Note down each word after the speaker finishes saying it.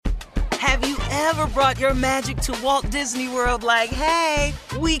Have you ever brought your magic to Walt Disney World like, hey,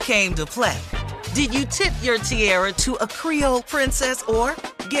 we came to play? Did you tip your tiara to a Creole princess or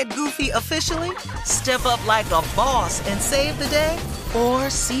get goofy officially? Step up like a boss and save the day? Or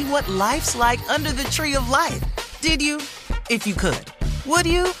see what life's like under the tree of life? Did you? If you could. Would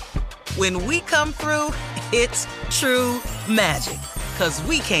you? When we come through, it's true magic. 'Cause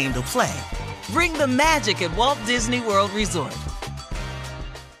we came to play. Bring the magic at Walt Disney World Resort.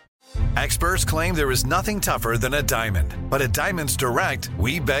 Experts claim there is nothing tougher than a diamond. But at Diamonds Direct,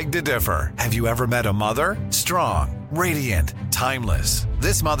 we beg to differ. Have you ever met a mother? Strong, radiant, timeless.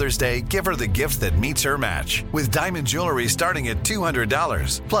 This Mother's Day, give her the gift that meets her match. With diamond jewelry starting at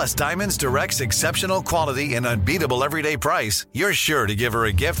 $200. Plus Diamonds Direct's exceptional quality and unbeatable everyday price, you're sure to give her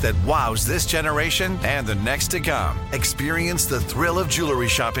a gift that wows this generation and the next to come. Experience the thrill of jewelry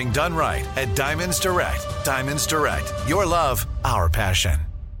shopping done right at Diamonds Direct. Diamonds Direct. Your love, our passion.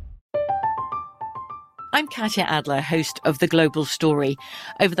 I'm Katya Adler, host of The Global Story.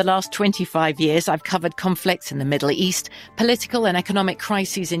 Over the last 25 years, I've covered conflicts in the Middle East, political and economic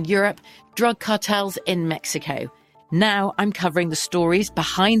crises in Europe, drug cartels in Mexico. Now I'm covering the stories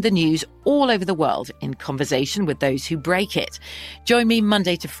behind the news all over the world in conversation with those who break it. Join me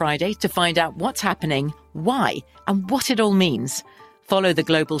Monday to Friday to find out what's happening, why, and what it all means. Follow The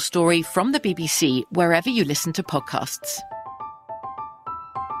Global Story from the BBC wherever you listen to podcasts.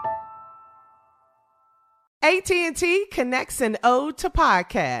 AT&T connects an ode to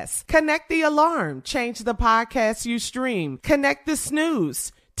podcasts. Connect the alarm. Change the podcast you stream. Connect the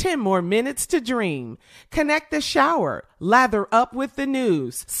snooze. 10 more minutes to dream. Connect the shower. Lather up with the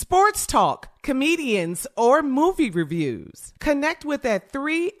news. Sports talk, comedians, or movie reviews. Connect with that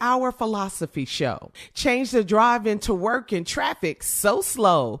 3-hour philosophy show. Change the drive into work in traffic so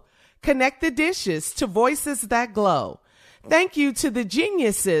slow. Connect the dishes to voices that glow. Thank you to the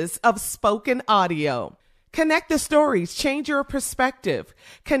geniuses of spoken audio. Connect the stories, change your perspective.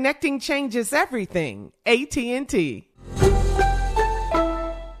 Connecting changes everything. AT&T.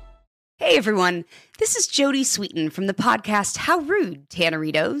 Hey everyone, this is Jodie Sweetin from the podcast How Rude,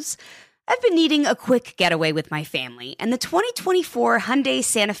 Tanneritos. I've been needing a quick getaway with my family, and the 2024 Hyundai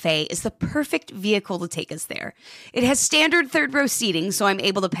Santa Fe is the perfect vehicle to take us there. It has standard third-row seating, so I'm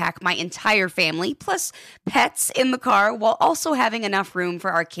able to pack my entire family, plus pets, in the car, while also having enough room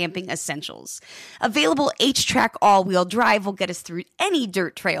for our camping essentials. Available H-Track all-wheel drive will get us through any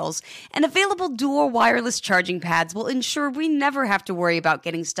dirt trails, and available dual wireless charging pads will ensure we never have to worry about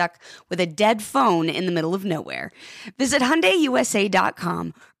getting stuck with a dead phone in the middle of nowhere. Visit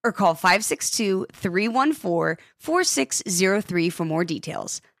HyundaiUSA.com or call 562-314-4603 for more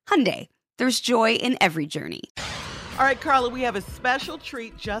details. Hyundai, there's joy in every journey. All right, Carla, we have a special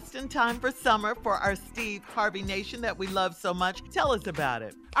treat just in time for summer for our Steve Harvey Nation that we love so much. Tell us about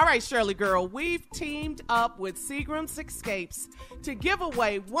it. All right, Shirley girl, we've teamed up with Seagram's Escapes to give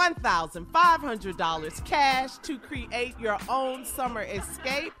away $1,500 cash to create your own summer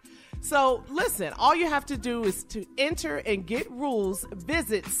escape. So listen, all you have to do is to enter and get rules.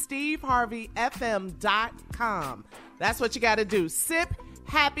 Visit SteveHarveyFM.com. That's what you got to do. Sip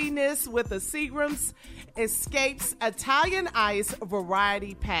happiness with the Seagram's Escapes Italian Ice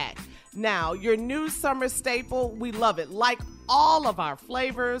Variety Pack. Now, your new summer staple, we love it. Like all of our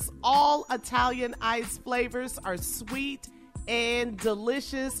flavors, all Italian ice flavors are sweet and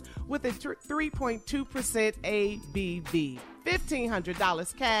delicious with a 3.2% ABV.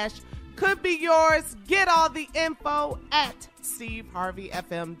 $1,500 cash could be yours. Get all the info at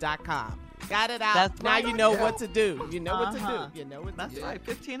SteveHarveyFM.com. Got it out. That's now right. you know what to do. You know what to Uh-huh. do. You know what to That's do. right,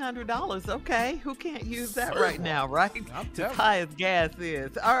 $1,500. Okay, who can't use that right now, right? As high as gas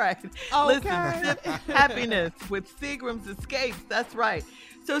is. All right. Listen, sip happiness with Seagram's Escapes. That's right.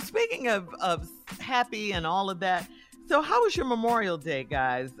 So speaking of happy and all of that, so how was your Memorial Day,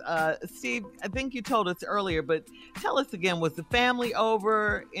 guys? Steve, I think you told us earlier, but tell us again, was the family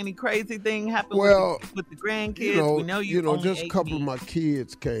over? Any crazy thing happened with the grandkids? We know you only just a 8 couple of weeks. my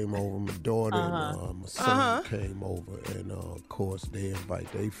kids came over. My daughter and my son came over. And, of course, they invite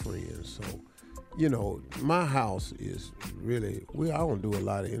their friends. So, my house is really, I don't do a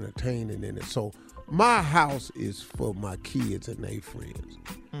lot of entertaining in it. So my house is for my kids and their friends.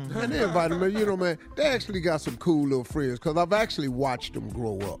 Mm-hmm. And they invited me, man, they actually got some cool little friends because I've actually watched them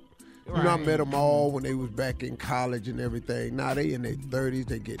grow up. Right. I met them all when they was back in college and everything. Now they in their 30s,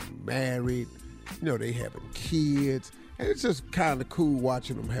 they getting married, they having kids. And it's just kind of cool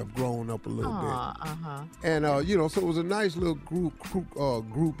watching them have grown up a little bit. And, so it was a nice little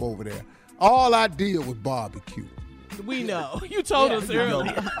group over there. All I did was barbecue. We know. You told us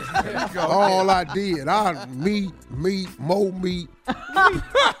earlier. All I did, more meat.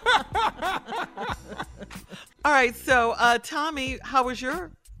 right. So, Tommy, how was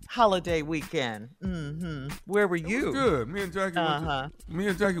your holiday weekend? Where were you? It was good. Me and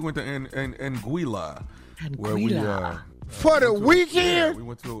Jackie went to Anguilla, where we for the weekend. Yeah, we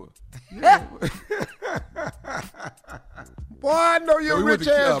went to. Boy, I know your rich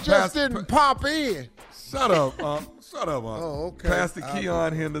ass just didn't pop in. Shut up, Shut up, Oh, okay. Pastor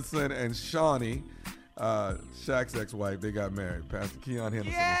Keon Henderson and Shawnee, Shaq's ex-wife, they got married. Pastor Keon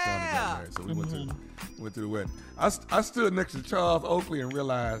Henderson and Shawnee got married. So we went to the wedding. I stood next to Charles Oakley and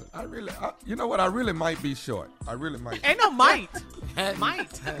realized I really might be short. I really might. Ain't no might.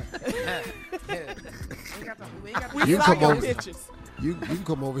 Might. We saw your pictures. You can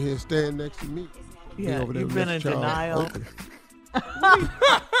come over here and stand next to me. Yeah, over there you've been in denial.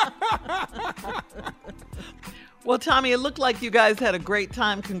 Well, Tommy, it looked like you guys had a great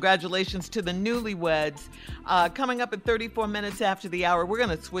time. Congratulations to the newlyweds. Coming up at 34 minutes after the hour, we're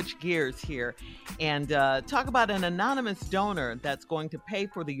going to switch gears here and talk about an anonymous donor that's going to pay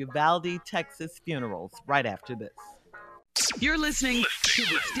for the Uvalde, Texas funerals right after this. You're listening to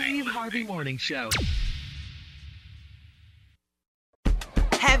the Steve Harvey Morning Show.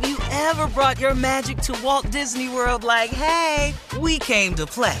 Have you ever brought your magic to Walt Disney World like, hey, we came to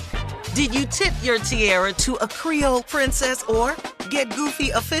play? Did you tip your tiara to a Creole princess or get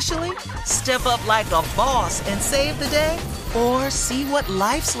goofy officially? Step up like a boss and save the day? Or see what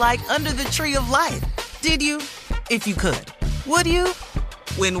life's like under the tree of life? Did you? If you could. Would you?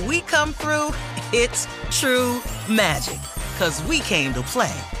 When we come through, it's true magic. 'Cause we came to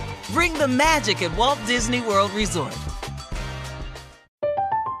play. Bring the magic at Walt Disney World Resort.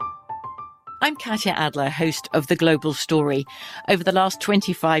 I'm Katya Adler, host of The Global Story. Over the last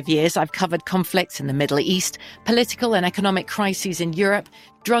 25 years, I've covered conflicts in the Middle East, political and economic crises in Europe,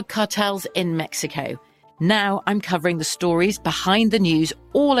 drug cartels in Mexico. Now I'm covering the stories behind the news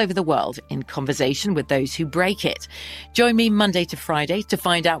all over the world in conversation with those who break it. Join me Monday to Friday to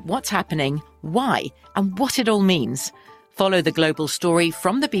find out what's happening, why, and what it all means. Follow The Global Story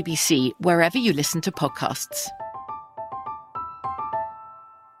from the BBC wherever you listen to podcasts.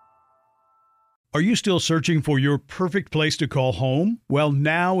 Are you still searching for your perfect place to call home? Well,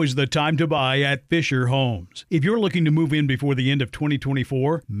 now is the time to buy at Fisher Homes. If you're looking to move in before the end of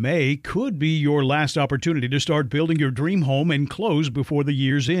 2024, May could be your last opportunity to start building your dream home and close before the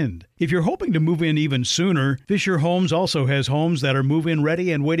year's end. If you're hoping to move in even sooner, Fisher Homes also has homes that are move-in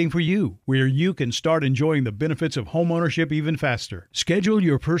ready and waiting for you, where you can start enjoying the benefits of homeownership even faster. Schedule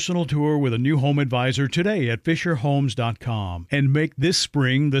your personal tour with a new home advisor today at FisherHomes.com and make this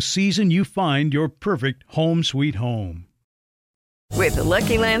spring the season you find your perfect home sweet home. With the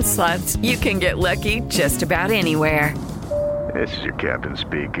Lucky Land Slots, you can get lucky just about anywhere. This is your captain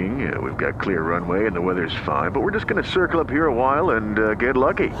speaking. We've got clear runway and the weather's fine, but we're just going to circle up here a while and get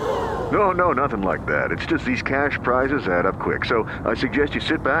lucky. No, nothing like that. It's just these cash prizes add up quick. So I suggest you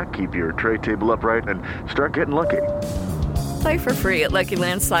sit back, keep your tray table upright, and start getting lucky. Play for free at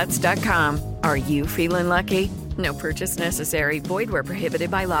LuckyLandSlots.com. Are you feeling lucky? No purchase necessary. Void where prohibited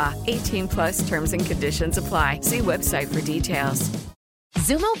by law. 18+ terms and conditions apply. See website for details.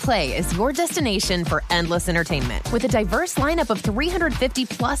 Xumo Play is your destination for endless entertainment. With a diverse lineup of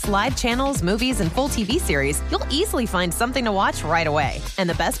 350+ live channels, movies, and full TV series, you'll easily find something to watch right away. And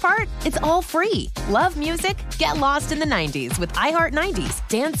the best part? It's all free. Love music? Get lost in the 90s with iHeart 90s.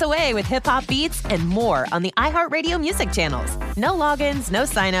 Dance away with hip-hop beats and more on the iHeartRadio music channels. No logins, no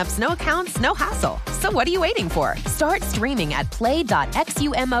signups, no accounts, no hassle. So what are you waiting for? Start streaming at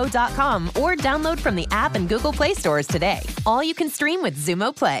play.xumo.com or download from the app and Google Play stores today. All you can stream with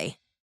Xumo Play.